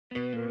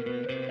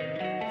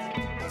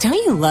Don't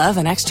you love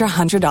an extra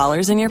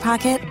 $100 in your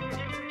pocket?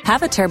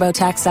 Have a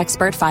TurboTax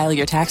expert file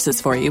your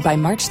taxes for you by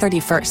March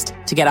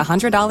 31st to get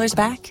 $100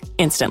 back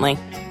instantly.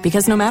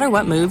 Because no matter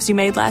what moves you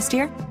made last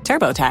year,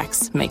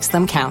 TurboTax makes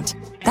them count.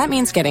 That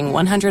means getting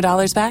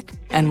 $100 back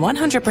and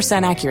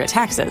 100% accurate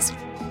taxes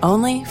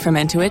only from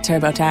Intuit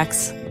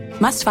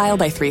TurboTax. Must file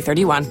by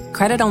 3/31.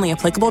 Credit only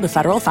applicable to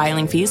federal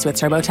filing fees with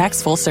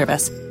TurboTax full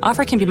service.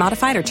 Offer can be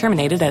modified or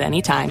terminated at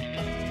any time.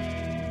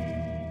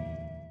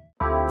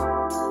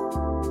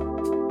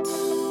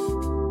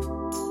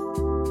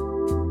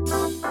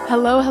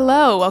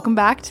 Hello. Welcome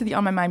back to the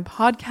On My Mind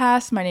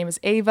podcast. My name is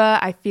Ava.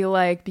 I feel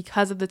like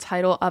because of the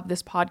title of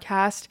this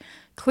podcast,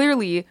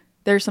 clearly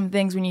there's some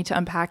things we need to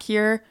unpack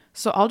here.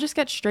 So I'll just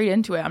get straight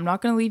into it. I'm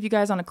not going to leave you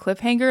guys on a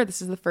cliffhanger.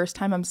 This is the first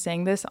time I'm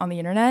saying this on the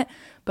internet,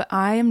 but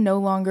I am no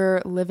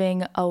longer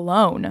living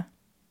alone.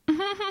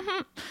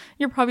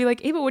 You're probably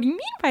like, Ava, what do you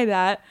mean by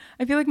that?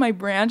 I feel like my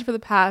brand for the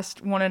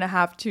past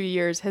 1.5, 2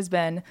 years has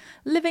been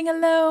living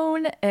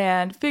alone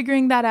and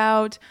figuring that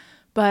out.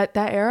 But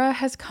that era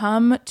has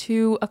come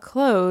to a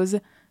close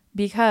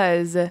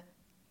because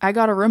I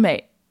got a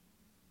roommate.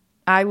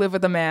 I live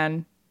with a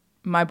man.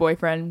 My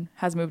boyfriend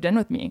has moved in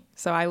with me.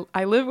 So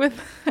I live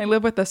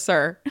with a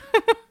sir.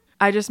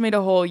 I just made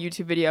a whole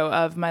YouTube video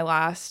of my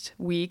last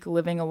week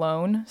living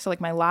alone. So like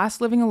my last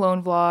living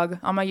alone vlog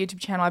on my YouTube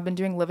channel. I've been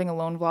doing living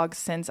alone vlogs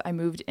since I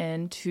moved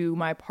into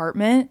my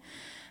apartment.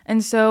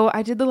 And so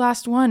I did the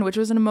last one, which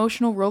was an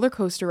emotional roller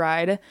coaster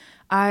ride.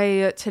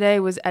 I today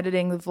was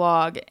editing the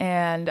vlog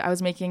and I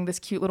was making this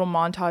cute little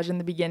montage in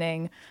the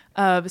beginning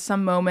of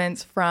some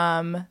moments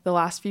from the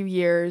last few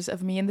years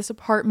of me in this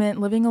apartment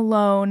living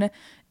alone.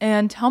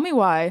 And tell me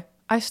why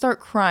I start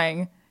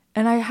crying.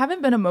 And I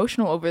haven't been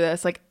emotional over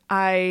this. Like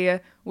I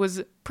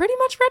was pretty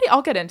much ready.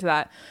 I'll get into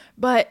that.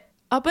 But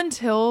up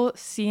until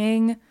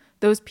seeing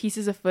those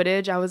pieces of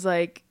footage, I was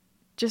like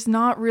just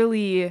not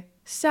really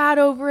sad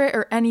over it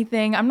or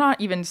anything. I'm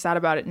not even sad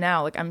about it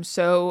now. Like I'm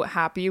so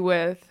happy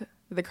with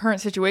the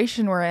current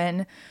situation we're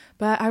in.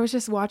 But I was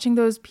just watching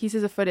those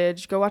pieces of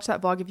footage. Go watch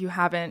that vlog if you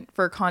haven't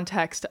for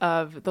context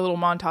of the little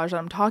montage that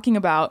I'm talking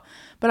about.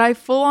 But I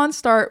full on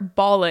start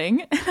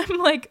bawling. And I'm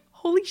like,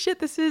 holy shit,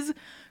 this is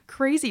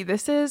crazy.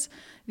 This is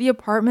the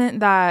apartment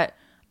that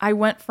I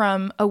went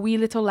from a wee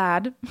little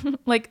lad,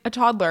 like a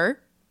toddler,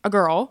 a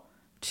girl,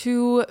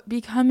 to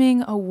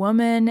becoming a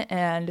woman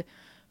and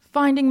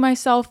finding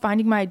myself,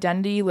 finding my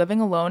identity. Living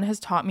alone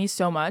has taught me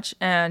so much.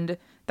 And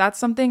that's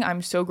something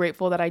I'm so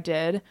grateful that I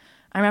did.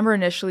 I remember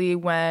initially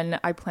when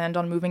I planned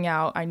on moving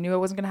out, I knew I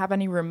wasn't going to have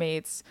any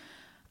roommates.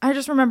 I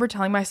just remember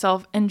telling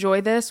myself,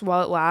 enjoy this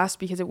while it lasts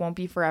because it won't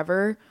be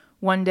forever.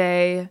 One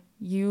day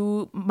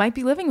you might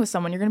be living with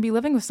someone. You're going to be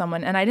living with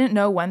someone. And I didn't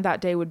know when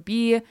that day would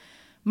be.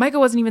 Micah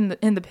wasn't even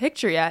in the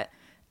picture yet.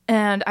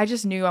 And I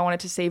just knew I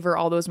wanted to savor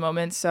all those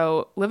moments.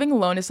 So living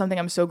alone is something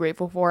I'm so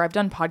grateful for. I've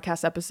done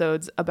podcast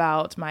episodes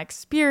about my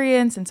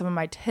experience and some of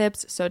my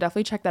tips. So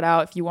definitely check that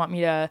out if you want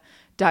me to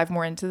dive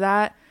more into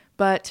that.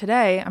 But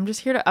today, I'm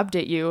just here to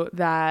update you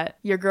that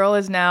your girl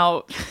is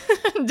now,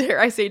 dare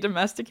I say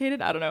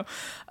domesticated? I don't know.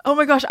 Oh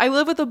my gosh, I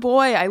live with a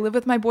boy. I live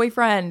with my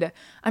boyfriend.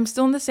 I'm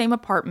still in the same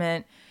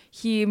apartment.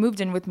 He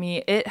moved in with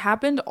me. It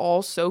happened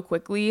all so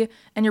quickly.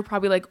 And you're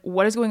probably like,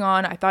 what is going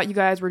on? I thought you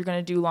guys were going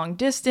to do long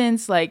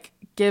distance. Like,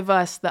 give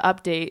us the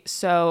update.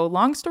 So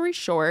long story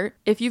short,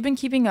 if you've been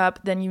keeping up,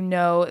 then you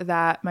know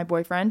that my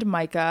boyfriend,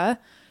 Micah,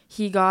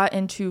 he got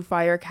into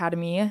Fire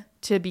Academy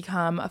to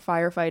become a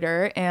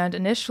firefighter. And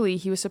initially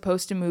he was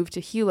supposed to move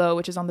to Hilo,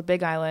 which is on the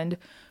Big Island,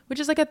 which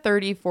is like a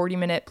 30-40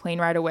 minute plane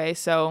ride away.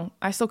 So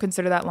I still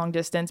consider that long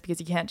distance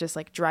because you can't just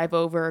like drive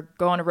over,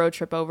 go on a road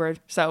trip over.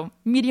 So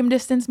medium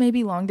distance,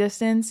 maybe long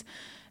distance.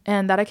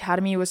 And that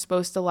academy was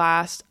supposed to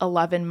last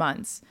 11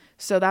 months.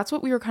 So that's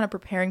what we were kind of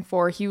preparing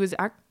for. He was,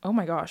 oh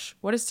my gosh,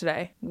 what is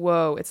today?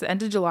 Whoa, it's the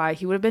end of July.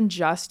 He would have been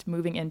just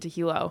moving into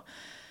Hilo.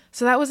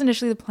 So that was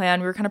initially the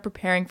plan. We were kind of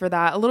preparing for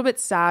that. A little bit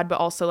sad, but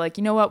also like,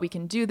 you know what, we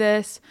can do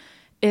this.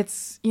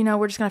 It's, you know,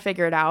 we're just going to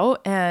figure it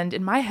out. And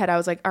in my head, I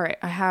was like, all right,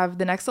 I have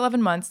the next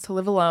 11 months to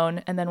live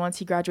alone. And then once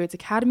he graduates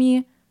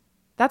academy,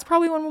 that's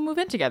probably when we'll move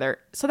in together.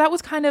 So that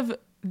was kind of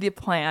the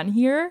plan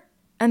here.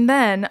 And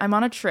then I'm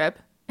on a trip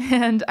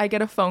and I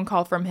get a phone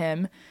call from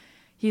him.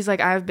 He's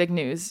like, I have big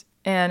news.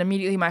 And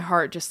immediately my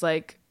heart just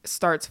like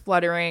starts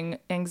fluttering.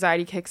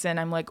 Anxiety kicks in.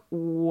 I'm like,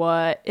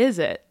 what is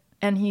it?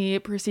 And he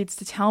proceeds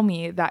to tell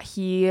me that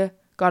he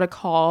got a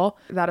call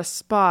that a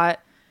spot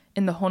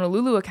in the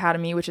Honolulu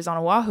Academy, which is on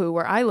Oahu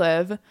where I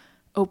live,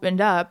 opened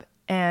up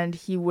and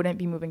he wouldn't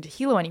be moving to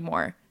Hilo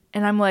anymore.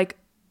 And I'm like,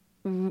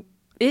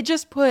 it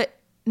just put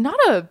not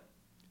a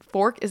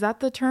fork. Is that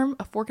the term?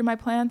 A fork in my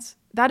plans?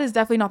 That is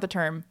definitely not the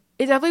term.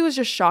 It definitely was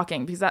just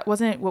shocking because that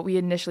wasn't what we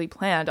initially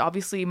planned.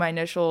 Obviously, my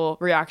initial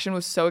reaction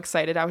was so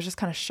excited. I was just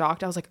kind of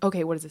shocked. I was like,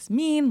 okay, what does this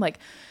mean? Like,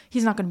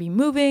 he's not going to be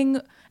moving.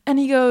 And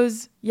he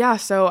goes, yeah,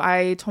 so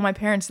I told my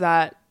parents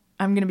that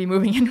I'm going to be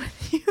moving in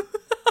with you.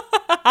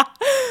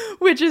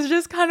 Which is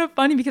just kind of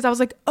funny because I was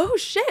like, oh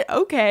shit,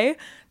 okay.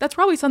 That's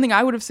probably something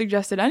I would have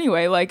suggested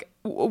anyway. Like,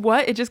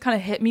 what? It just kind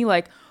of hit me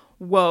like,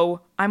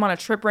 whoa, I'm on a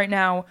trip right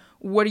now.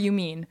 What do you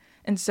mean?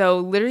 And so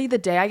literally the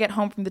day I get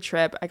home from the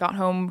trip, I got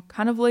home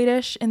kind of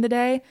late-ish in the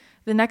day.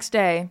 The next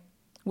day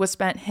was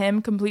spent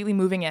him completely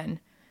moving in.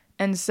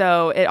 And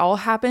so it all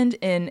happened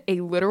in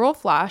a literal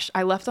flash.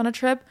 I left on a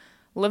trip,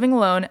 living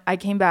alone. I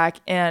came back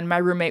and my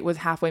roommate was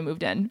halfway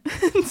moved in.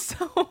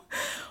 So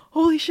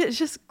holy shit, it's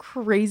just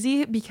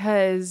crazy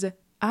because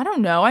I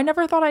don't know. I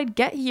never thought I'd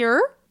get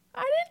here.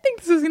 I didn't think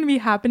this was going to be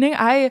happening.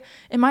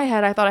 In my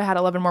head, I thought I had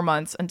 11 more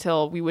months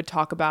until we would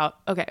talk about,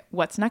 okay,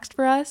 what's next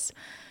for us?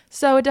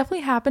 So it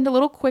definitely happened a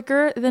little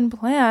quicker than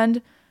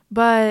planned,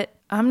 but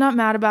I'm not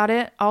mad about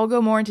it. I'll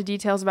go more into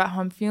details about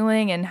how I'm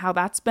feeling and how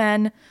that's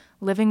been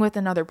living with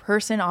another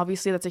person.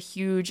 Obviously, that's a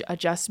huge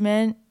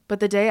adjustment. But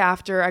the day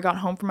after I got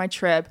home from my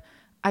trip,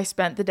 I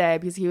spent the day,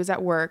 because he was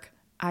at work,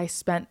 I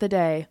spent the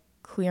day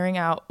clearing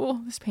out,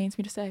 oh, this pains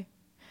me to say.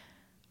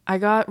 I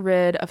got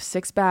rid of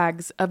 6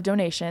 bags of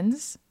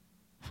donations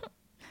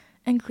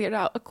and cleared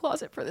out a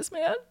closet for this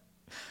man.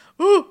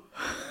 Ooh,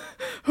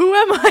 who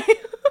am I?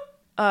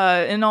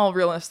 In all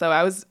realness, though,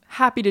 I was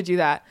happy to do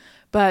that.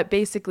 But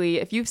basically,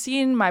 if you've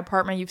seen my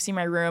apartment, you've seen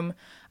my room,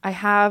 I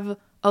have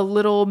a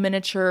little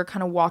miniature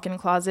kind of walk-in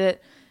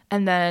closet.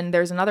 And then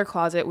there's another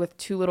closet with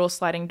 2 little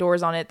sliding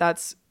doors on it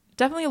that's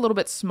definitely a little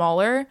bit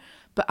smaller.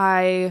 But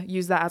I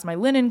use that as my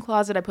linen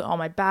closet. I put all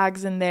my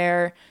bags in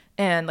there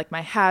and like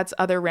my hats,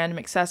 other random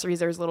accessories.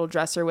 There's a little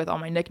dresser with all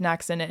my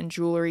knickknacks in it and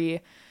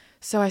jewelry.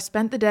 So I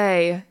spent the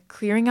day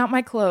clearing out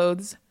my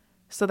clothes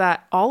so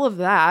that all of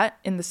that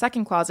in the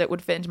second closet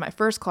would fit into my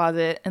first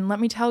closet. And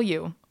let me tell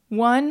you,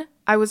 1,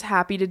 I was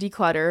happy to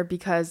declutter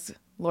because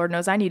Lord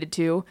knows I needed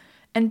to.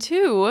 And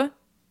 2,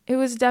 it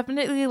was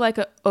definitely like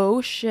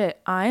oh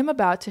shit, I'm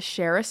about to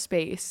share a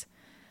space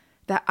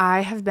that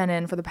I have been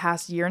in for the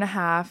past year and a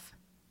half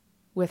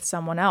with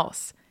someone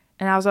else.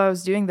 And as I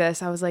was doing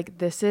this, I was like,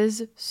 this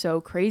is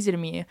so crazy to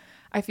me.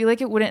 I feel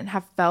like it wouldn't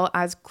have felt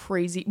as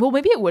crazy. Well,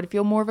 maybe it would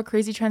feel more of a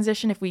crazy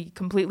transition if we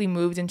completely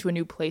moved into a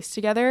new place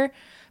together.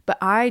 But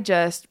I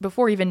just,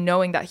 before even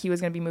knowing that he was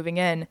going to be moving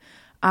in,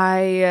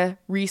 I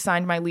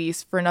re-signed my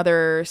lease for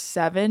another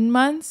 7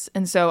 months.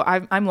 And so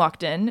I'm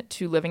locked in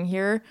to living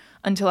here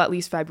until at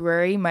least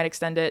February. Might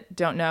extend it.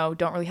 Don't know.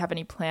 Don't really have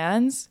any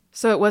plans.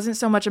 So it wasn't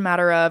so much a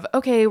matter of,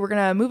 okay, we're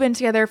going to move in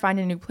together, find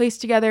a new place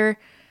together.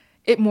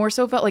 It more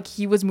so felt like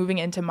he was moving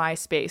into my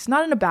space.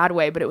 Not in a bad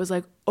way, but it was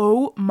like,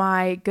 oh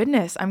my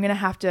goodness, I'm going to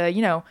have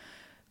to,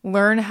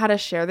 learn how to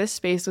share this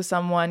space with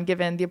someone,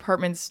 given the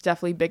apartment's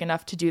definitely big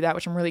enough to do that,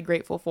 which I'm really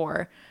grateful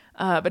for.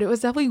 But it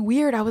was definitely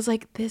weird. I was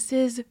like, this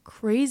is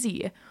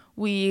crazy.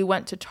 We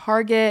went to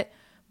Target,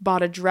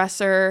 bought a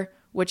dresser,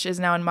 which is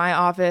now in my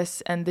office,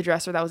 and the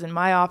dresser that was in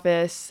my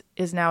office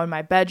is now in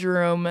my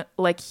bedroom.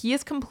 Like, he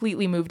is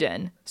completely moved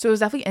in. So it was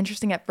definitely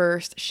interesting at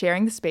first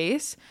sharing the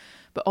space,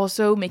 but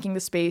also making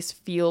the space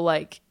feel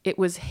like it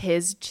was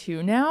his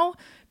too now.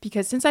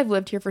 Because since I've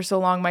lived here for so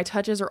long, my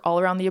touches are all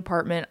around the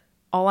apartment.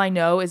 All I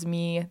know is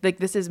me, like,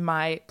 this is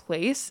my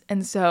place.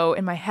 And so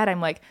in my head,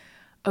 I'm like,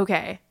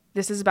 okay,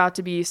 this is about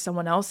to be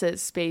someone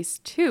else's space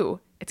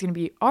too. It's going to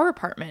be our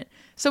apartment.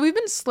 So we've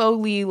been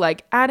slowly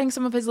like adding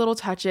some of his little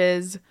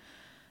touches.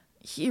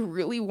 He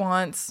really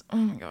wants, oh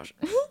my gosh,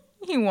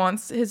 he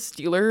wants his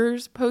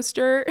Steelers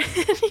poster.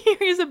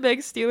 He's a big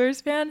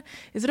Steelers fan.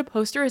 Is it a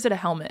poster or is it a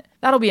helmet?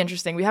 That'll be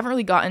interesting. We haven't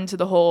really gotten to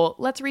the whole,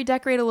 let's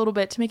redecorate a little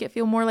bit to make it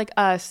feel more like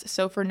us.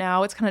 So for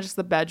now, it's kind of just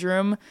the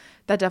bedroom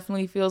that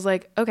definitely feels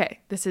like, okay,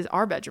 this is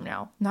our bedroom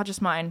now, not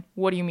just mine.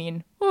 What do you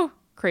mean? Whew,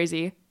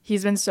 crazy.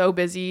 He's been so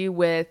busy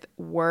with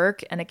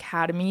work and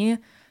academy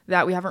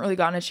that we haven't really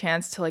gotten a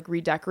chance to like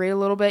redecorate a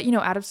little bit,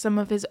 add of some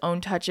of his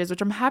own touches, which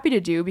I'm happy to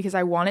do because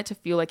I want it to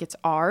feel like it's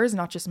ours,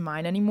 not just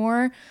mine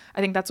anymore. I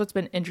think that's what's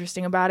been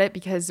interesting about it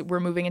because we're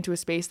moving into a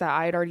space that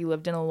I had already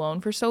lived in alone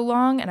for so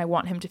long, and I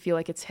want him to feel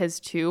like it's his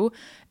too.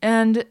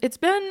 And it's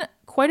been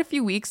quite a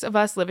few weeks of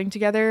us living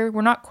together.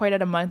 We're not quite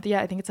at a month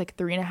yet. I think it's like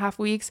 3.5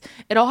 weeks.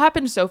 It all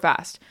happened so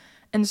fast.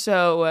 And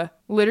so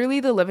literally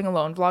the living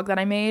alone vlog that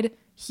I made,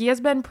 he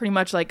has been pretty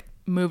much like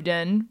moved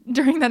in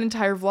during that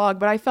entire vlog,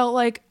 but I felt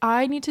like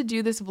I need to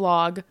do this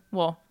vlog.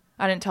 Well,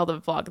 I didn't tell the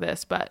vlog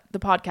this, but the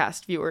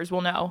podcast viewers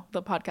will know,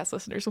 the podcast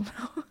listeners will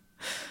know.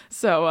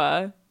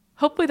 So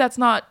hopefully that's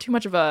not too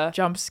much of a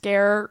jump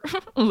scare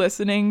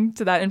listening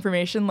to that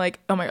information,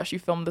 like, oh my gosh, you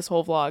filmed this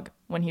whole vlog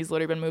when he's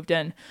literally been moved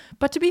in.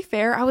 But to be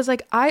fair, I was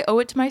like, I owe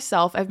it to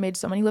myself. I've made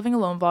so many living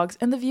alone vlogs,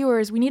 and the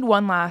viewers, we need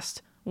one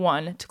last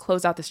one to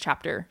close out this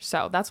chapter.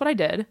 So that's what I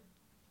did.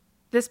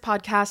 This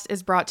podcast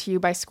is brought to you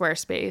by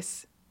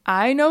Squarespace.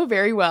 I know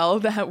very well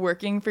that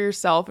working for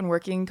yourself and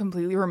working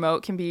completely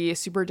remote can be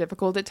super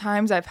difficult at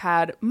times. I've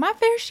had my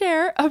fair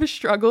share of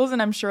struggles,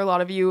 and I'm sure a lot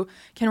of you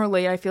can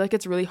relate. I feel like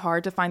it's really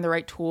hard to find the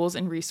right tools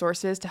and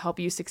resources to help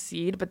you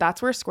succeed, but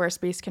that's where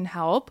Squarespace can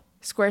help.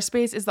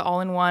 Squarespace is the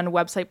all-in-one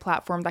website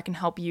platform that can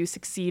help you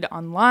succeed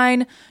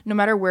online, no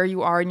matter where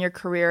you are in your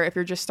career. If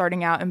you're just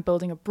starting out and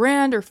building a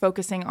brand or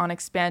focusing on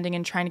expanding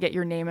and trying to get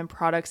your name and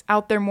products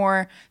out there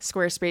more,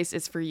 Squarespace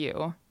is for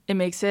you. It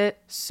makes it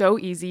so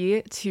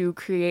easy to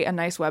create a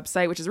nice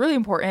website, which is really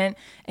important,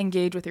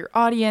 engage with your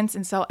audience,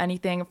 and sell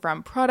anything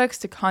from products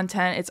to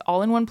content. It's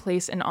all in one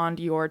place and on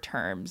your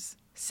terms.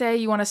 Say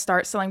you want to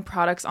start selling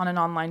products on an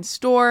online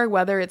store,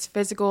 whether it's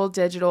physical,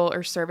 digital,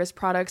 or service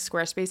products,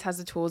 Squarespace has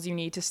the tools you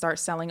need to start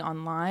selling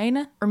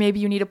online. Or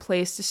maybe you need a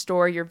place to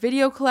store your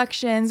video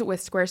collections.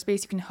 With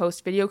Squarespace, you can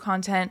host video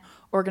content,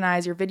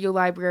 organize your video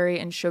library,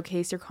 and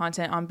showcase your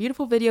content on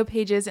beautiful video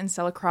pages and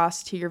sell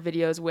across to your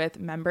videos with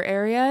member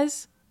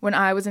areas. When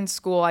I was in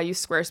school, I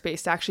used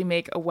Squarespace to actually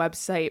make a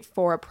website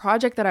for a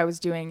project that I was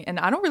doing, and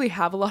I don't really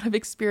have a lot of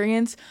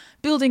experience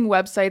building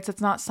websites. That's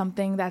not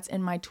something that's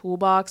in my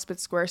toolbox, but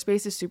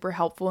Squarespace is super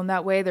helpful in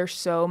that way. There's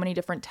so many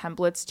different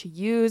templates to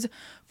use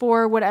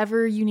for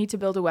whatever you need to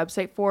build a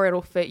website for.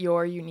 It'll fit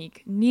your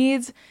unique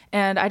needs,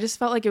 and I just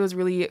felt like it was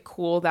really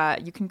cool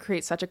that you can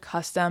create such a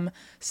custom,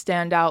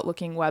 standout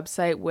looking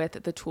website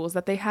with the tools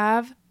that they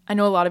have. I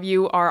know a lot of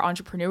you are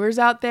entrepreneurs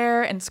out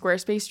there, and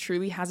Squarespace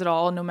truly has it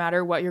all. No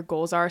matter what your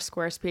goals are,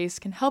 Squarespace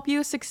can help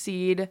you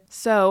succeed.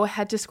 So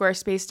head to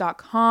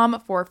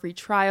squarespace.com for a free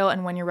trial,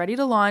 and when you're ready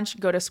to launch,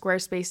 go to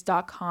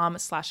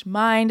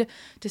squarespace.com/mind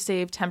to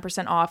save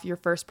 10% off your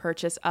first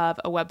purchase of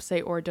a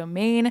website or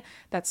domain.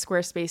 That's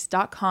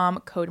squarespace.com,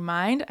 code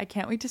MIND. I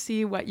can't wait to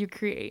see what you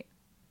create.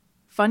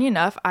 Funny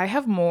enough, I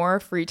have more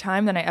free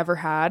time than I ever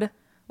had,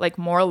 like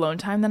more alone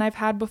time than I've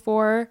had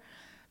before,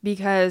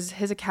 because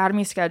his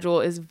academy schedule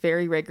is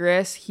very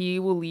rigorous. He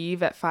will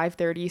leave at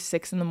 5:30,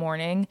 6 in the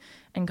morning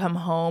and come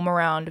home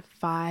around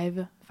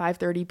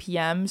 5:30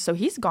 p.m. So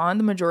he's gone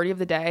the majority of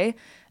the day.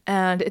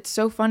 And it's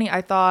so funny.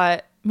 I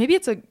thought maybe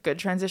it's a good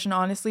transition,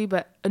 honestly,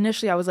 but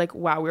initially I was like,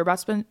 wow, we're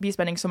about to be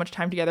spending so much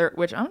time together,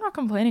 which I'm not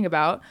complaining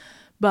about.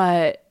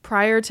 But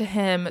prior to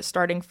him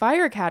starting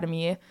Fire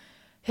Academy,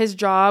 his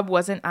job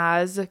wasn't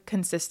as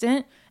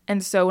consistent.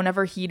 And so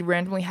whenever he'd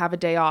randomly have a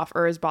day off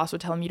or his boss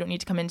would tell him, you don't need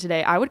to come in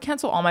today, I would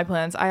cancel all my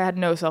plans. I had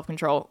no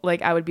self-control.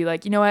 Like I would be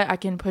like, you know what? I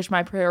can push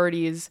my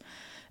priorities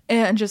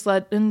and just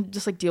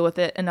deal with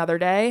it another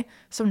day.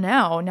 So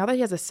now that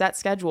he has a set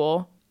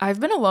schedule, I've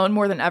been alone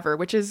more than ever,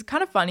 which is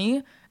kind of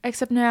funny,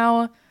 except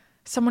now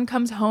someone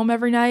comes home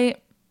every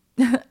night.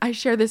 I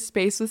share this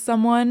space with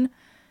someone,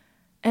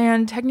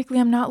 and technically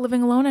I'm not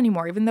living alone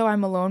anymore, even though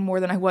I'm alone more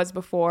than I was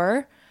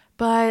before.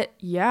 But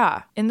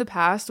yeah, in the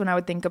past, when I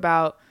would think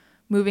about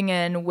moving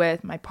in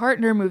with my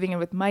partner, moving in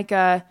with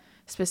Micah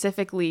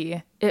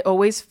specifically, it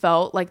always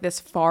felt like this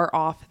far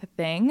off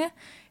thing.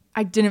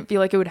 I didn't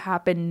feel like it would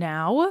happen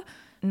now.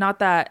 Not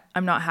that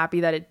I'm not happy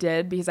that it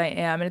did, because I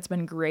am, and it's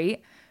been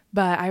great.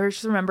 But I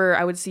just remember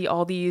I would see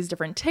all these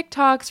different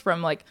TikToks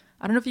from I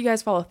don't know if you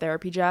guys follow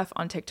Therapy Jeff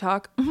on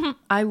TikTok.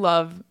 I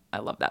love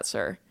that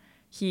sir.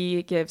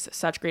 He gives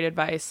such great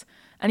advice.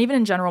 And even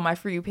in general, my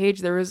For You page,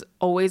 there was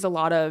always a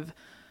lot of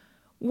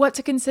what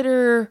to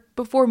consider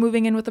before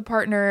moving in with a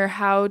partner,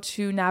 how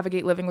to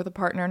navigate living with a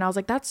partner. And I was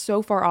like, that's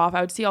so far off.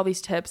 I would see all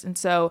these tips. And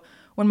so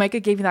when Micah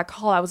gave me that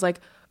call, I was like,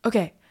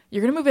 okay,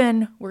 you're going to move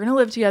in. We're going to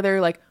live together.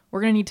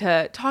 We're going to need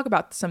to talk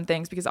about some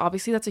things, because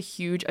obviously that's a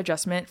huge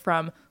adjustment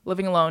from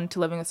living alone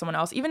to living with someone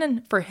else.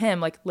 Even for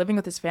him, living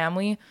with his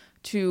family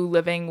to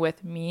living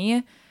with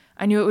me,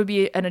 I knew it would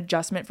be an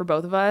adjustment for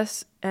both of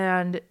us.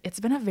 And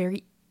it's been a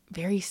very,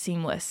 very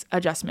seamless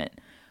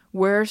adjustment.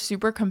 We're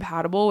super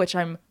compatible, which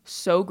I'm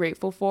so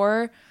grateful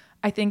for.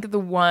 I think the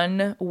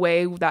one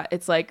way that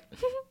it's I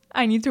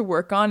need to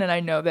work on, and I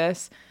know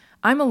this,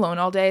 I'm alone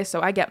all day,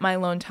 so I get my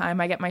alone time,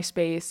 I get my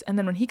space. And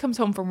then when he comes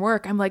home from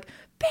work, I'm like,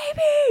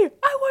 baby,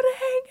 I want to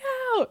hang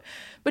out.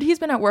 But he's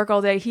been at work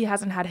all day. He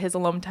hasn't had his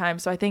alone time.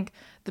 So I think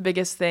the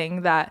biggest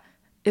thing that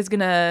is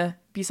going to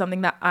be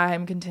something that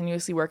I'm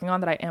continuously working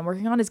on, that I am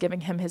working on, is giving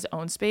him his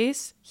own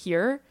space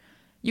here.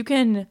 You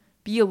can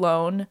be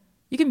alone.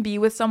 You can be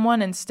with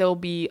someone and still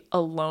be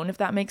alone, if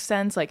that makes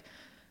sense.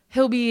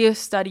 He'll be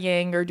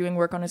studying or doing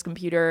work on his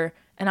computer,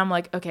 and I'm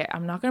like, okay,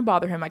 I'm not going to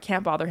bother him. I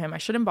can't bother him. I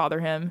shouldn't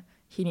bother him.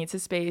 He needs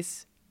his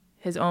space,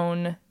 his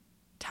own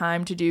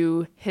time to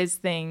do his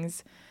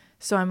things.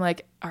 So I'm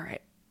like, all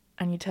right,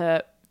 I need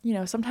to,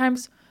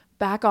 sometimes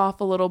back off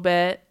a little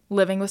bit.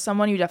 Living with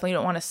someone, you definitely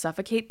don't want to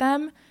suffocate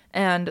them.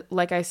 And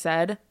like I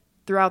said,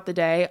 throughout the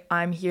day,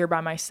 I'm here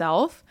by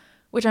myself,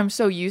 which I'm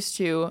so used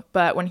to.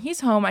 But when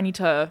he's home, I need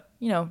to,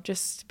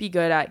 just be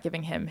good at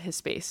giving him his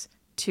space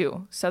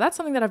too. So that's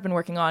something that I've been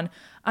working on.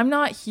 I'm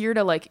not here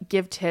to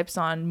give tips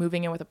on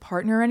moving in with a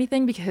partner or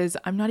anything, because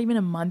I'm not even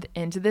a month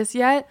into this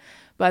yet.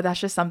 But that's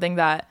just something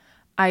that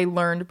I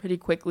learned pretty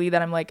quickly,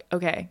 that I'm like,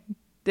 okay,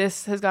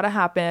 this has got to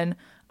happen.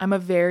 I'm a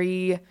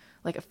very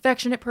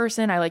affectionate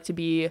person. I like to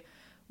be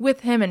with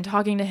him and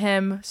talking to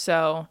him.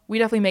 So we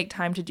definitely make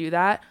time to do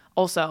that.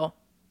 Also,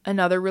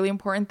 another really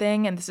important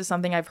thing, and this is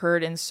something I've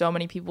heard in so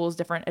many people's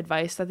different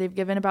advice that they've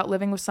given about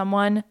living with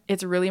someone,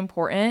 it's really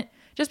important.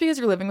 Just because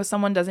you're living with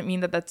someone doesn't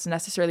mean that that's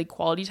necessarily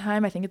quality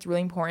time. I think it's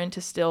really important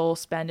to still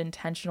spend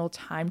intentional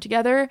time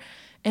together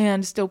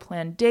and still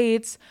plan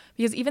dates,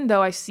 because even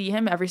though I see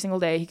him every single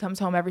day, he comes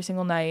home every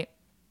single night,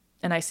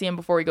 and I see him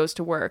before he goes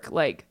to work,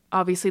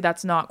 obviously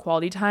that's not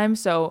quality time.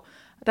 So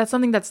that's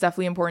something that's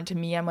definitely important to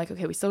me. I'm like,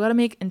 okay, we still got to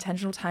make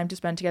intentional time to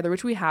spend together,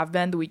 which we have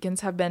been. The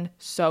weekends have been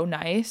so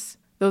nice.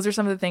 Those are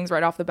some of the things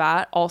right off the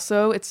bat.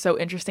 Also, it's so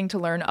interesting to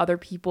learn other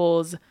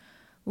people's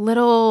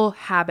little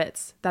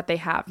habits that they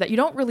have that you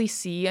don't really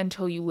see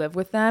until you live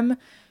with them.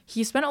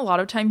 He spent a lot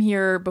of time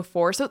here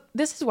before, so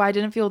this is why I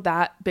didn't feel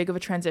that big of a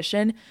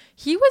transition.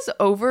 He was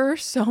over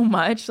so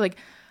much. Like,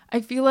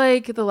 I feel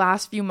like the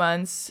last few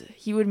months,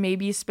 he would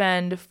maybe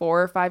spend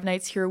 4 or 5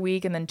 nights here a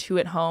week and then 2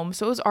 at home.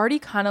 So it was already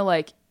kind of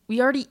like,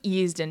 we already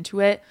eased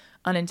into it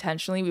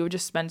unintentionally. We would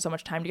just spend so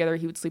much time together.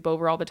 He would sleep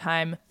over all the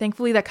time.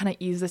 Thankfully, that kind of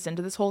eased us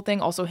into this whole thing.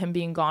 Also, him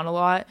being gone a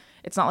lot.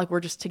 It's not like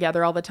we're just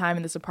together all the time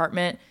in this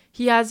apartment.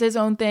 He has his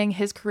own thing,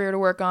 his career to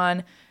work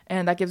on,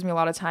 and that gives me a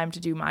lot of time to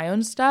do my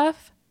own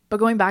stuff. But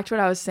going back to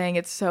what I was saying,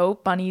 it's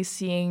so funny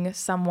seeing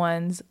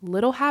someone's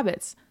little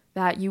habits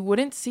that you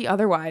wouldn't see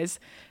otherwise.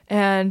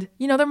 And,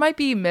 you know, there might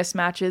be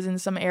mismatches in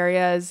some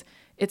areas.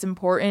 It's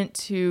important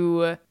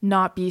to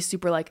not be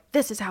super like,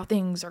 this is how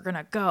things are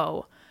gonna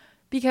go.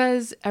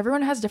 Because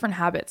everyone has different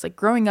habits. Like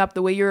growing up,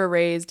 the way you were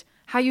raised,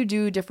 how you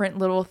do different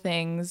little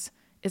things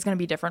is going to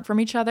be different from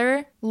each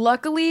other.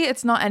 Luckily,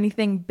 it's not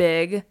anything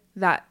big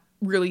that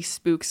really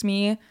spooks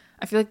me.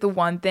 I feel like the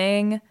one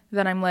thing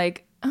that I'm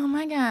like, oh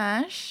my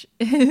gosh,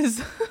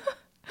 is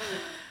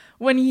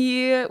when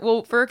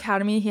for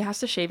Academy, he has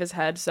to shave his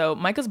head. So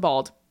Micah's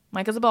bald.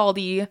 Micah's a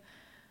baldy.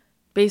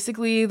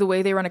 Basically, the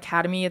way they run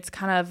Academy, it's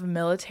kind of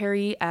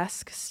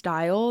military-esque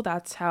style.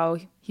 That's how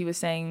he was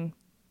saying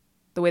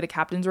the way the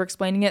captains were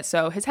explaining it.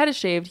 So his head is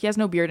shaved. He has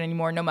no beard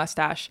anymore, no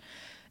mustache.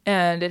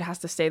 And it has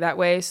to stay that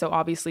way. So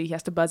obviously he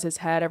has to buzz his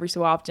head every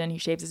so often. He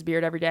shaves his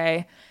beard every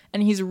day.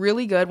 And he's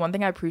really good. One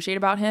thing I appreciate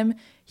about him,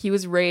 he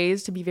was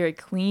raised to be very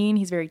clean.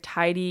 He's very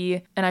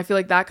tidy. And I feel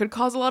like that could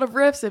cause a lot of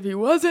rifts if he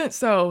wasn't.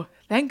 So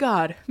thank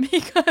God,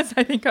 because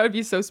I think I would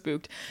be so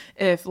spooked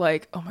if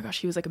like, oh my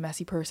gosh, he was like a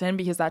messy person,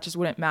 because that just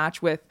wouldn't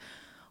match with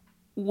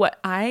what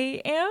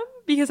I am,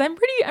 because I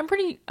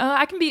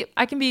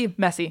can be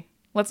messy.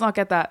 Let's not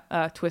get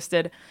that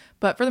twisted.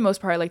 But for the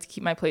most part, I like to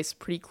keep my place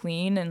pretty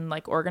clean and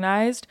like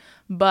organized.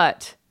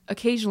 But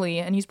occasionally,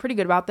 and he's pretty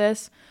good about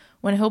this,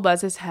 when he'll buzz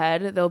his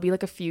head, there'll be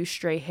like a few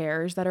stray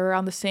hairs that are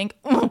around the sink.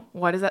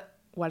 Why does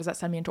that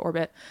send me into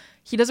orbit?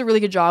 He does a really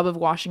good job of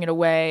washing it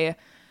away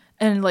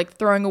and like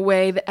throwing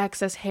away the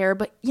excess hair.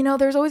 But you know,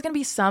 there's always going to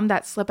be some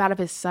that slip out of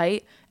his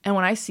sight. And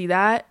when I see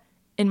that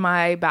in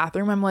my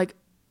bathroom, I'm like,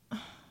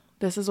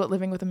 this is what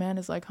living with a man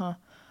is like, huh?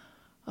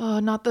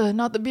 Oh, not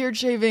the beard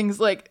shavings.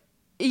 Like,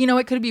 you know,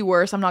 it could be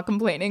worse. I'm not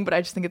complaining, but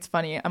I just think it's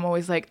funny. I'm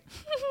always like,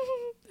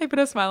 I put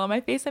a smile on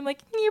my face. I'm like,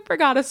 you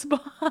forgot a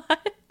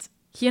spot.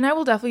 He and I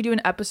will definitely do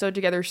an episode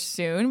together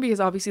soon, because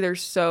obviously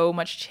there's so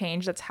much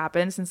change that's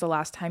happened since the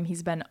last time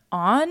he's been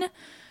on.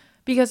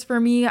 Because for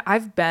me,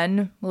 I've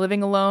been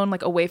living alone,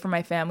 like away from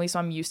my family, so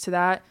I'm used to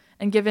that.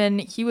 And given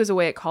he was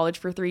away at college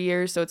for 3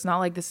 years, so it's not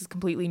like this is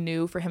completely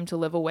new for him to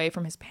live away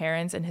from his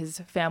parents and his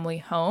family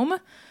home.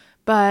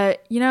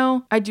 But, you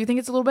know, I do think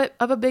it's a little bit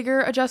of a bigger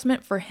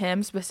adjustment for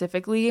him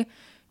specifically,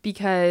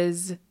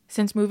 because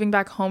since moving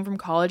back home from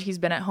college, he's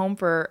been at home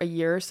for a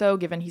year or so,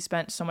 given he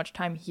spent so much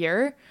time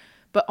here.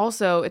 But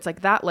also it's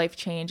like that life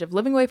change of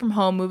living away from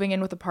home, moving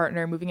in with a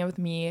partner, moving in with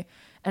me,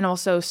 and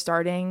also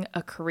starting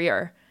a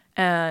career.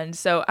 And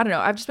so, I don't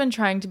know, I've just been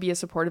trying to be as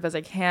supportive as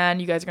I can.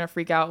 You guys are going to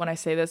freak out when I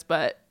say this,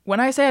 but when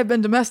I say I've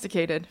been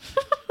domesticated,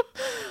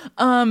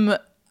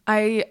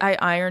 I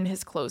iron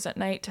his clothes at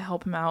night to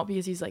help him out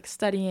because he's like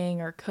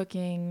studying or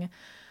cooking.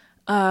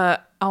 I'll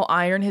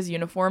iron his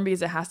uniform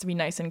because it has to be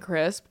nice and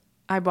crisp.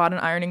 I bought an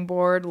ironing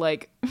board.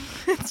 Like,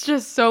 it's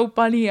just so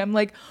funny. I'm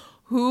like,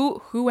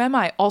 who am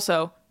I?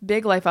 Also,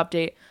 big life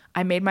update.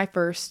 I made my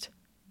first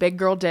big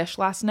girl dish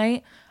last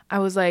night. I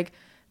was like,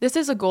 this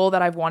is a goal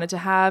that I've wanted to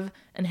have,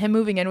 and him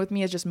moving in with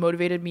me has just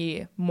motivated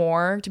me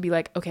more to be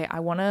like, okay, I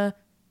want to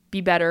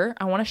be better.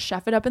 I want to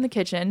chef it up in the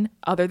kitchen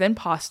other than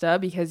pasta,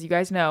 because you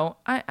guys know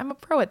I'm a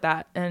pro at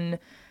that. And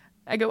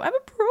I go, I'm a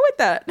pro at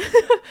that.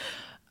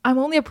 I'm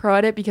only a pro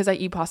at it because I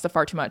eat pasta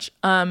far too much.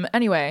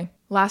 Anyway,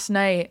 last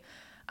night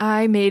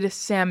I made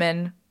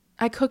salmon.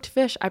 I cooked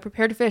fish. I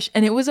prepared fish,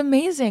 and it was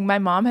amazing. My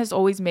mom has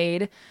always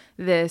made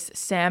this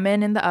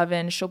salmon in the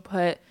oven. She'll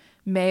put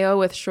mayo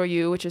with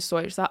shoyu, which is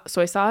soy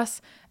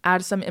sauce,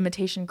 add some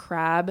imitation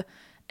crab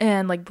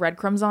and like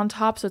breadcrumbs on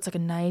top. So it's like a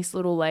nice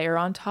little layer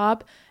on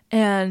top.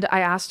 And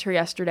I asked her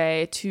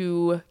yesterday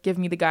to give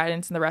me the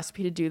guidance and the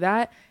recipe to do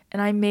that. And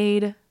I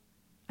made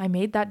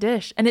that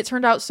dish, and it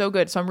turned out so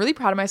good. So I'm really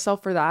proud of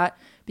myself for that,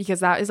 because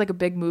that is like a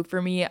big move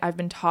for me. I've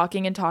been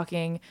talking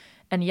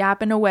and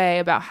yapping away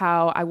about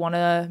how I want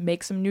to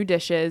make some new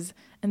dishes.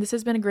 And this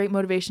has been a great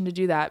motivation to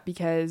do that,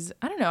 because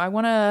I don't know, I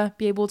want to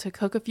be able to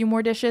cook a few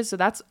more dishes. So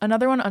that's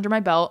another one under my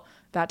belt.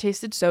 That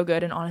tasted so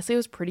good. And honestly, it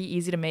was pretty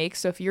easy to make.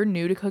 So if you're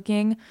new to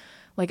cooking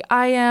like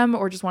I am,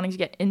 or just wanting to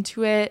get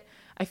into it,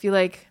 I feel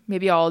like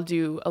maybe I'll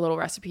do a little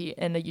recipe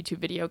in a YouTube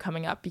video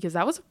coming up, because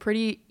that was a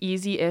pretty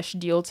easy-ish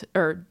meal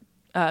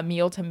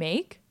to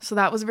make. So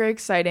that was very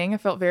exciting. I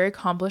felt very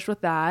accomplished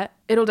with that.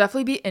 It'll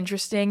definitely be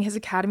interesting. His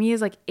academy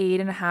is like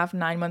 8.5,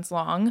 9 months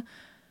long.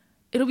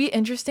 It'll be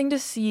interesting to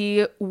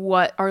see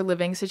what our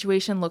living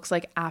situation looks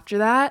like after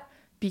that,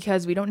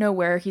 because we don't know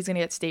where he's going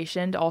to get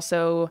stationed.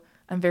 Also,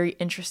 I'm very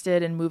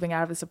interested in moving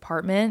out of this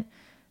apartment.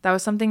 That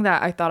was something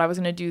that I thought I was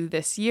going to do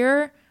this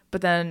year,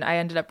 but then I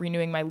ended up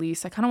renewing my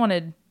lease. I kind of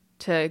wanted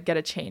to get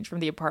a change from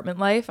the apartment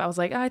life. I was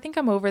like, I think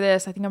I'm over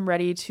this. I think I'm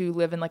ready to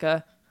live in like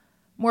a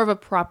more of a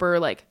proper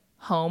like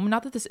home.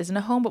 Not that this isn't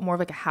a home, but more of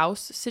like a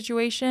house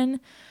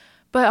situation.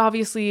 But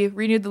obviously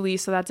renewed the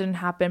lease, so that didn't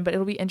happen. But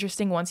it'll be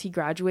interesting once he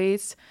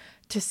graduates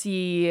to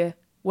see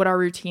what our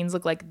routines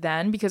look like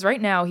then. Because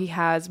right now he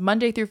has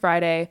Monday through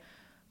Friday,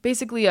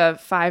 basically a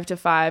 5 to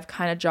 5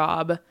 kind of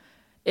job.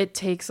 It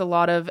takes a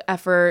lot of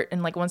effort.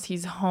 And like once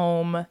he's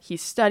home,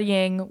 he's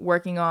studying,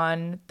 working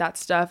on that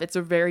stuff. It's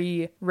a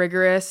very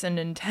rigorous and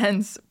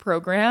intense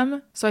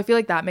program. So I feel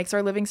like that makes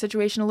our living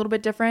situation a little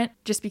bit different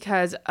just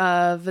because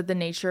of the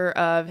nature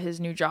of his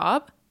new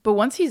job. But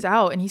once he's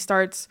out and he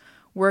starts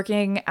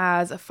working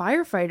as a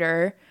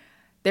firefighter,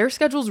 their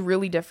schedule's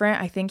really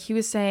different. I think he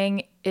was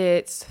saying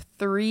it's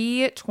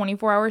 3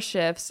 24-hour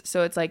shifts.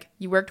 So it's like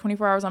you work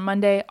 24 hours on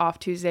Monday, off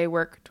Tuesday,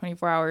 work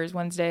 24 hours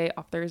Wednesday,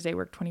 off Thursday,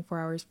 work 24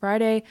 hours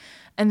Friday,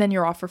 and then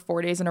you're off for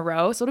 4 days in a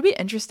row. So it'll be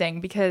interesting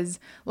because,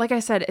 like I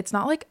said, it's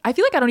not like, I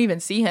feel like I don't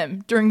even see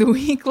him during the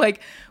week.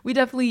 Like we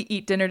definitely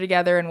eat dinner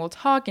together and we'll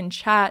talk and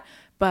chat.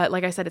 But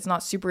like I said, it's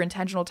not super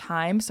intentional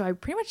time. So I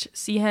pretty much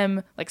see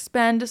him, like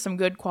spend some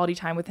good quality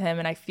time with him.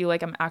 And I feel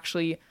like I'm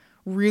actually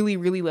really,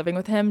 really living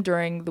with him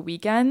during the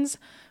weekends.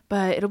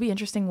 But it'll be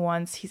interesting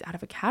once he's out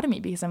of academy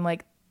because I'm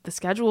like, the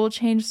schedule will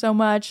change so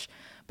much.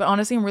 But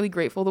honestly, I'm really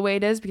grateful the way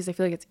it is because I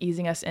feel like it's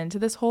easing us into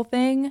this whole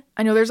thing.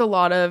 I know there's a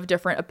lot of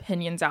different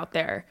opinions out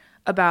there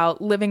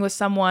about living with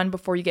someone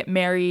before you get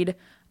married.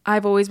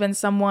 I've always been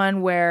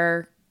someone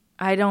where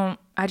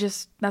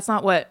that's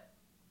not what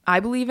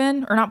I believe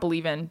in, or not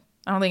believe in.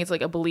 I don't think it's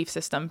like a belief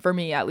system for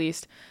me at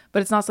least,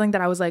 but it's not something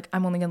that I was like,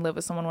 I'm only gonna live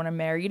with someone when I'm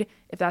married.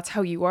 If that's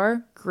how you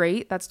are,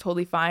 great. That's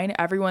totally fine.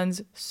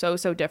 Everyone's so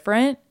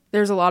different.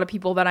 There's a lot of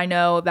people that I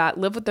know that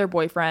live with their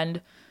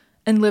boyfriend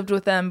and lived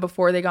with them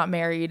before they got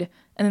married.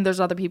 And then there's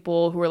other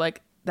people who are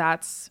like,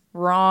 that's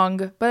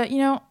wrong. But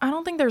I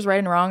don't think there's right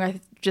and wrong.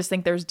 I just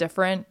think there's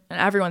different, and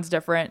everyone's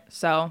different.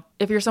 So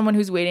if you're someone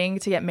who's waiting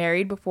to get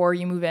married before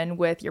you move in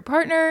with your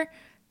partner,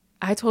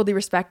 I totally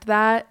respect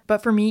that.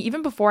 But for me,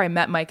 even before I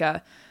met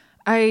Micah,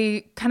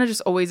 I kind of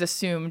just always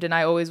assumed, and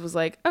I always was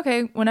like,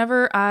 okay,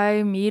 whenever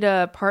I meet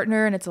a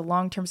partner and it's a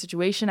long-term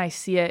situation, I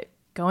see it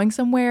going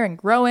somewhere and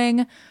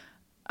growing,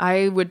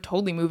 I would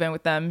totally move in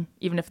with them,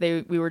 even if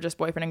we were just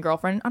boyfriend and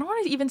girlfriend. I don't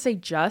want to even say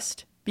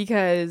just,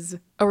 because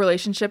a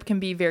relationship can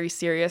be very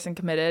serious and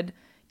committed,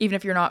 even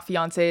if you're not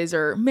fiancés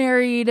or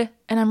married.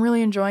 And I'm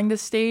really enjoying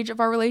this stage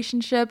of our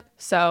relationship.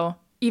 So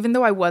even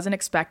though I wasn't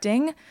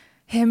expecting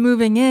him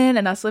moving in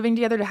and us living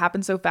together to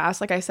happen so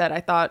fast, like I said, I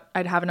thought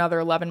I'd have another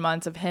 11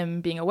 months of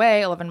him being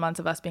away, 11 months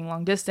of us being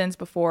long distance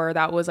before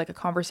that was like a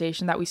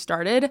conversation that we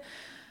started.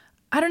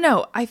 I don't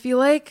know. I feel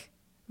like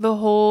the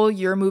whole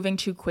you're moving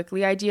too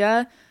quickly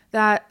idea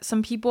that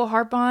some people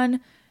harp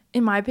on,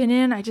 in my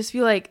opinion, I just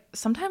feel like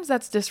sometimes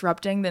that's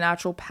disrupting the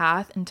natural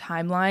path and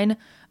timeline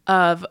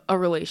of a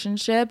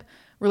relationship.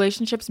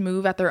 Relationships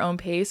move at their own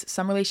pace.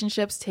 Some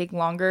relationships take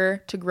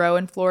longer to grow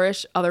and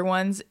flourish. Other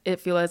ones, it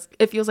feels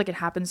like it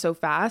happens so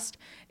fast.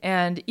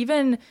 And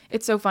even,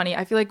 it's so funny,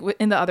 I feel like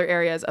in the other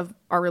areas of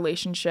our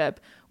relationship,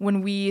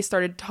 when we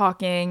started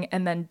talking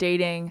and then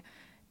dating,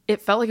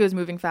 it felt like it was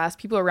moving fast.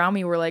 People around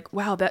me were like,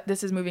 wow,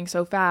 this is moving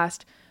so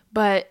fast.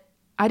 But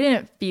I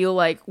didn't feel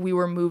like we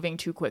were moving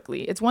too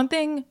quickly. It's one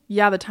thing,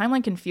 yeah, the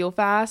timeline can feel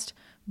fast,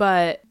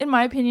 but in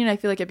my opinion, I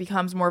feel like it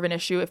becomes more of an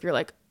issue if you're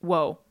like,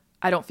 whoa,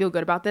 I don't feel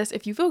good about this.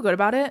 If you feel good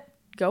about it,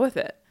 go with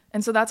it.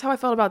 And so that's how I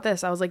felt about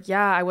this. I was like,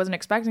 yeah, I wasn't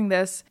expecting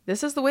this.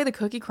 This is the way the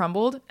cookie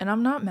crumbled, and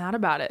I'm not mad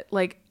about it.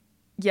 Like,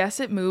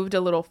 yes, it moved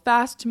a little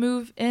fast to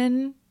move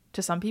in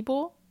to some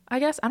people, I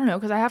guess. I don't know,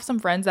 because I have some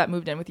friends that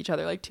moved in with each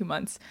other like 2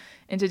 months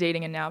into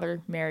dating, and now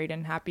they're married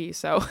and happy.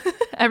 So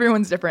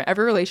everyone's different.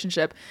 Every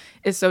relationship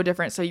is so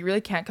different. So you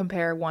really can't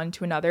compare one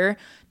to another.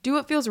 Do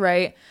what feels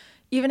right.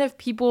 Even if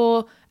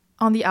people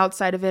on the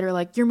outside of it are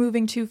like, you're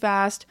moving too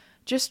fast,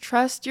 just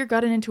trust your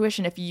gut and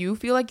intuition. If you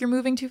feel like you're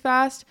moving too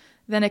fast,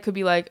 then it could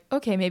be like,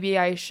 okay, maybe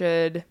I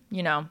should,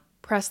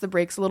 press the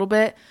brakes a little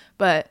bit.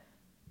 But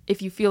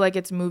if you feel like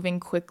it's moving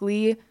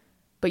quickly,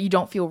 but you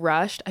don't feel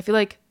rushed, I feel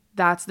like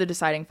that's the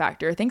deciding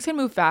factor. Things can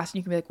move fast and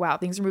you can be like, wow,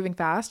 things are moving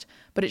fast,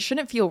 but it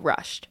shouldn't feel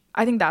rushed.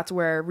 I think that's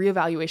where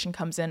reevaluation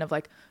comes in of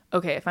like,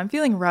 okay, if I'm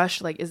feeling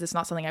rushed, like, is this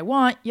not something I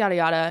want? Yada,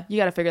 yada. You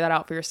got to figure that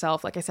out for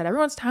yourself. Like I said,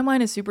 everyone's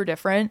timeline is super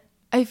different.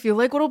 I feel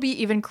like what'll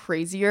be even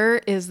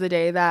crazier is the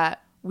day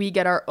that we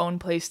get our own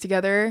place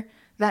together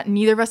that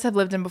neither of us have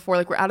lived in before.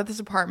 Like, we're out of this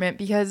apartment,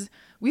 because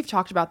we've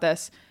talked about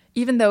this.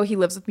 Even though he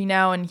lives with me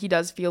now and he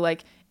does feel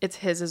like it's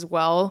his as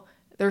well,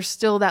 there's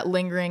still that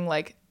lingering,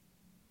 like,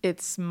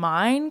 it's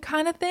mine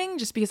kind of thing,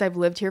 just because I've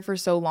lived here for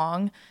so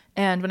long.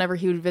 And whenever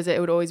he would visit, it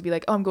would always be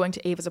like, oh, I'm going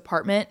to Ava's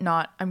apartment,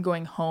 not I'm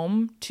going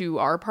home to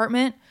our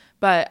apartment.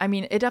 But I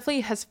mean, it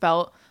definitely has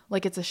felt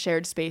like it's a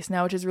shared space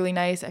now, which is really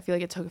nice. I feel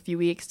like it took a few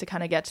weeks to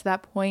kind of get to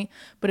that point,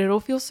 but it'll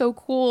feel so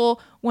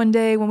cool one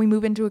day when we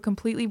move into a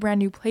completely brand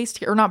new place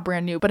together, or not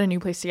brand new, but a new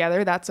place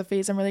together. That's a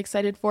phase I'm really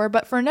excited for.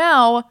 But for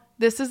now,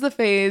 this is the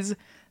phase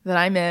that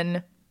I'm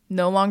in,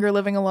 no longer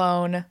living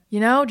alone,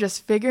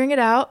 just figuring it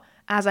out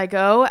as I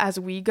go, as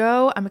we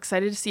go. I'm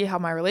excited to see how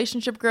my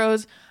relationship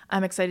grows.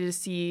 I'm excited to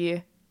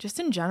see just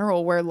in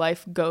general where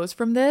life goes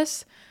from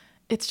this.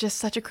 It's just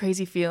such a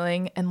crazy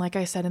feeling. And like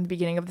I said in the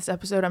beginning of this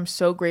episode, I'm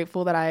so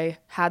grateful that I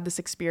had this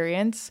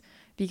experience,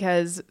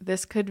 because I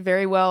could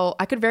very well,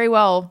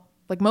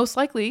 like most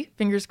likely,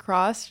 fingers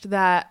crossed,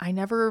 that I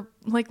never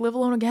live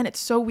alone again. It's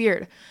so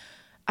weird.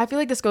 I feel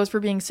like this goes for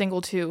being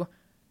single too.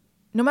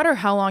 No matter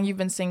how long you've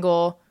been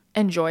single,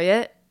 enjoy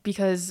it,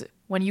 because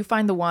when you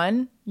find the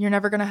one, you're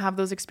never going to have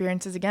those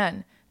experiences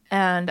again.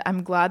 And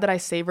I'm glad that I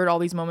savored all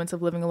these moments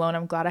of living alone.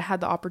 I'm glad I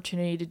had the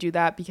opportunity to do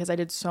that, because I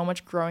did so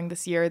much growing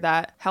this year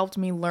that helped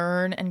me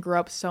learn and grow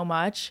up so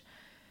much.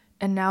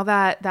 And now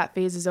that that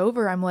phase is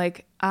over,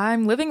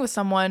 I'm living with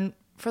someone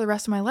for the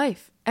rest of my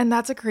life. And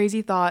that's a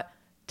crazy thought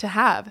to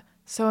have.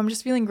 So I'm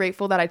just feeling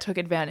grateful that I took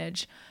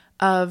advantage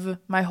of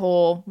my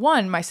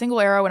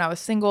single era when I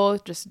was single,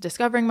 just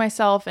discovering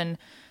myself and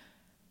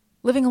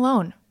living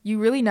alone. You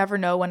really never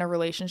know when a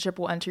relationship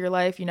will enter your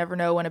life. You never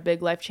know when a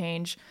big life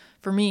change,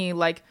 for me,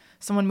 like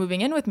someone moving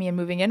in with me and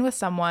moving in with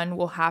someone,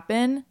 will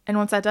happen. And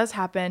once that does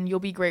happen, you'll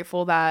be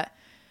grateful that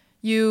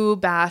you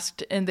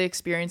basked in the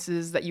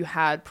experiences that you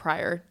had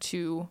prior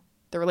to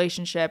the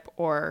relationship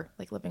or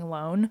living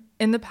alone.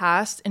 In the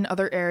past, in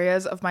other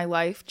areas of my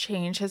life,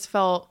 change has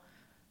felt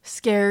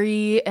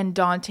scary and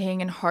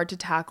daunting and hard to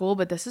tackle.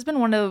 But this has been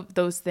one of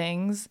those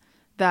things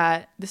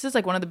this is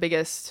one of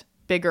the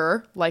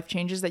bigger life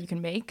changes that you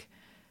can make.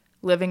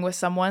 Living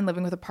with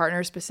a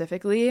partner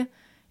specifically,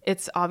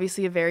 it's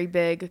obviously a very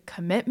big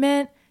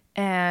commitment,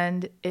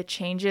 and it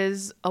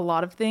changes a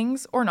lot of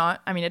things, or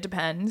not. I mean, it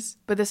depends.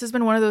 But this has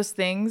been one of those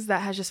things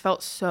that has just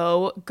felt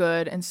so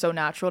good and so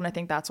natural. And I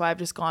think that's why I've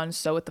just gone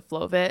so with the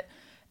flow of it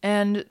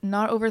and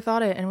not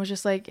overthought it, and was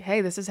just like,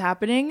 hey, this is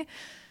happening.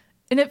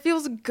 And it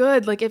feels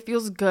good. It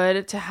feels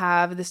good to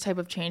have this type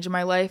of change in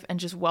my life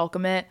and just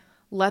welcome it.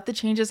 Let the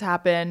changes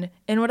happen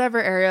in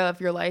whatever area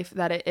of your life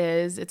that it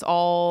is. It's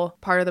all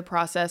part of the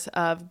process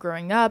of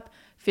growing up,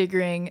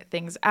 figuring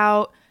things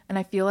out. And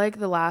I feel like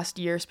the last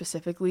year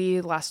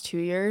specifically, the last 2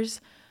 years,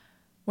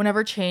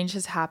 whenever change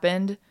has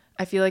happened,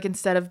 I feel like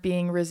instead of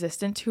being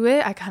resistant to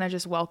it, I kind of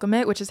just welcome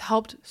it, which has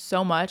helped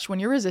so much. When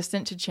you're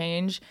resistant to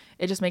change,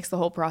 it just makes the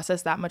whole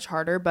process that much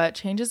harder. But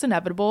change is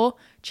inevitable.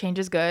 Change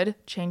is good.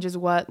 Change is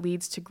what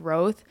leads to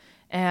growth.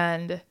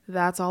 And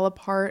that's all a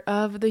part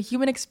of the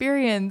human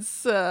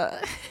experience.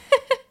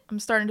 I'm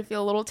starting to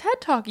feel a little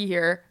TED Talky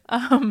here.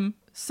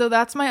 So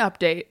that's my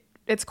update.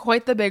 It's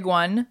quite the big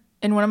one.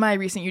 In one of my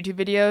recent YouTube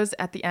videos,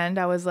 at the end,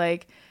 I was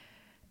like,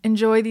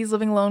 enjoy these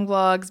living alone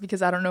vlogs,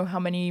 because I don't know how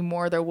many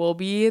more there will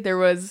be. There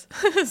was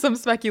some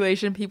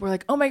speculation. People were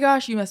like, oh my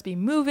gosh, you must be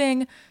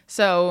moving.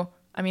 So,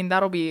 I mean,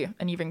 that'll be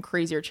an even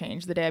crazier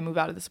change the day I move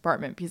out of this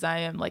apartment, because I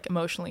am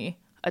emotionally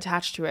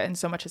attached to it and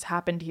so much has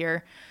happened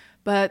here.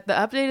 But the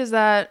update is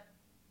that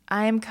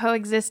I am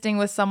coexisting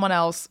with someone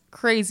else.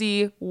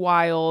 Crazy,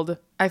 wild.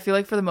 I feel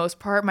like for the most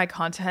part, my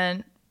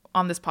content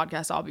on this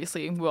podcast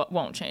obviously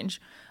won't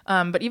change.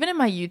 But even in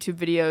my YouTube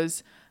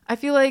videos, I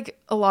feel like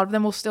a lot of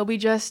them will still be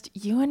just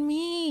you and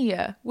me,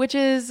 which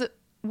is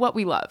what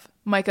we love.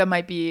 Micah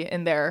might be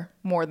in there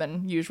more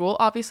than usual,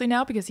 obviously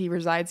now, because he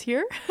resides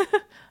here.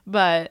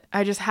 But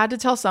I just had to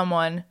tell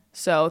someone.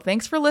 So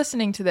thanks for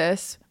listening to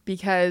this,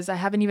 because I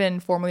haven't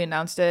even formally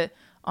announced it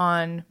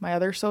on my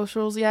other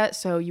socials yet.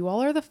 So you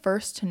all are the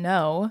first to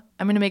know.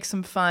 I'm going to make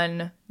some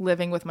fun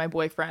living with my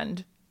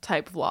boyfriend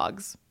type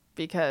vlogs,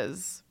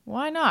 because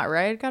why not,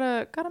 right?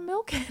 Gotta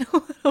milk it a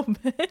little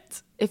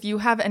bit. If you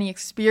have any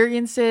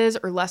experiences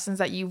or lessons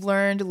that you've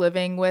learned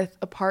living with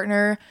a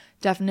partner,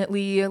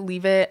 definitely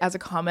leave it as a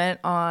comment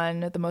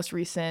on the most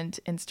recent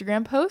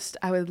Instagram post.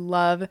 I would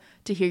love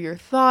to hear your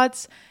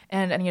thoughts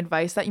and any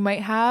advice that you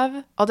might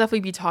have. I'll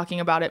definitely be talking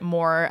about it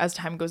more as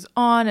time goes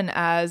on and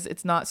as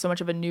it's not so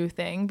much of a new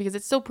thing, because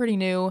it's still pretty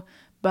new,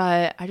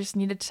 but I just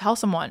needed to tell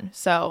someone.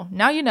 So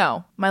now you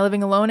know. My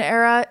living alone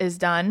era is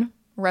done.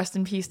 Rest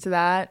in peace to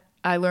that.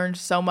 I learned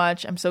so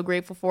much. I'm so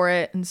grateful for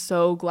it and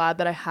so glad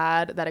that I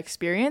had that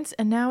experience.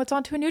 And now it's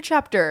on to a new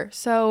chapter.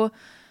 So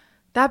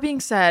that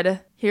being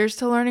said, here's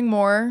to learning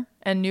more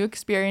and new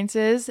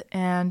experiences.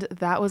 And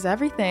that was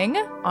everything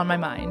on my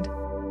mind.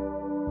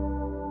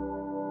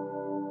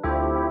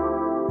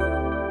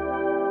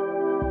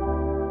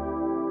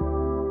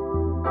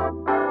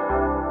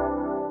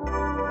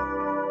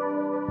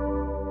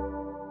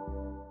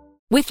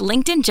 With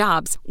LinkedIn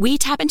Jobs, we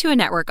tap into a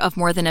network of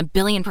more than 1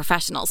 billion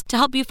professionals to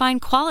help you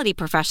find quality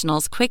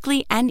professionals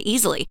quickly and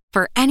easily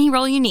for any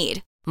role you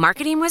need.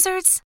 Marketing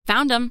wizards?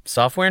 Found them.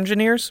 Software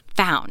engineers?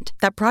 Found.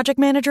 That project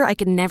manager I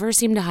could never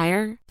seem to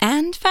hire?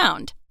 And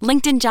found.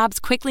 LinkedIn Jobs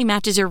quickly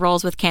matches your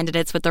roles with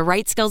candidates with the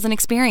right skills and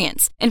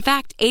experience. In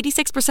fact,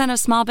 86% of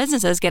small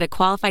businesses get a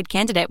qualified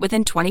candidate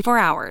within 24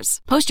 hours.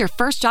 Post your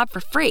first job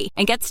for free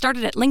and get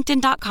started at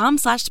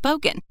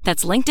linkedin.com/spoken.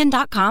 That's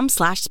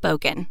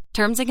linkedin.com/spoken.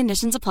 Terms and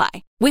conditions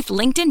apply. With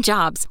LinkedIn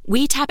Jobs,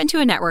 we tap into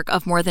a network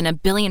of more than 1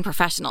 billion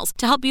professionals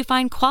to help you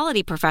find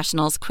quality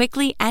professionals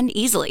quickly and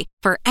easily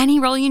for any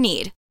role you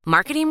need.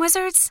 Marketing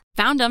wizards?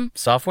 Found them.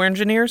 Software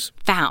engineers?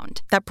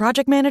 Found. That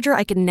project manager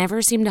I could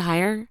never seem to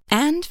hire?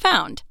 And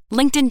found.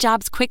 LinkedIn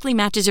Jobs quickly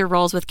matches your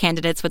roles with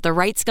candidates with the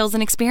right skills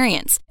and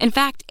experience. In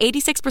fact,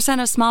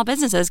 86% of small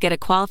businesses get a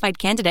qualified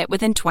candidate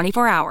within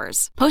 24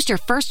 hours. Post your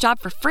first job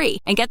for free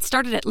and get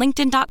started at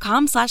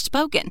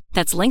linkedin.com/spoken.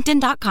 That's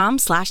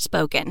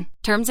linkedin.com/spoken.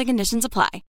 Terms and conditions apply.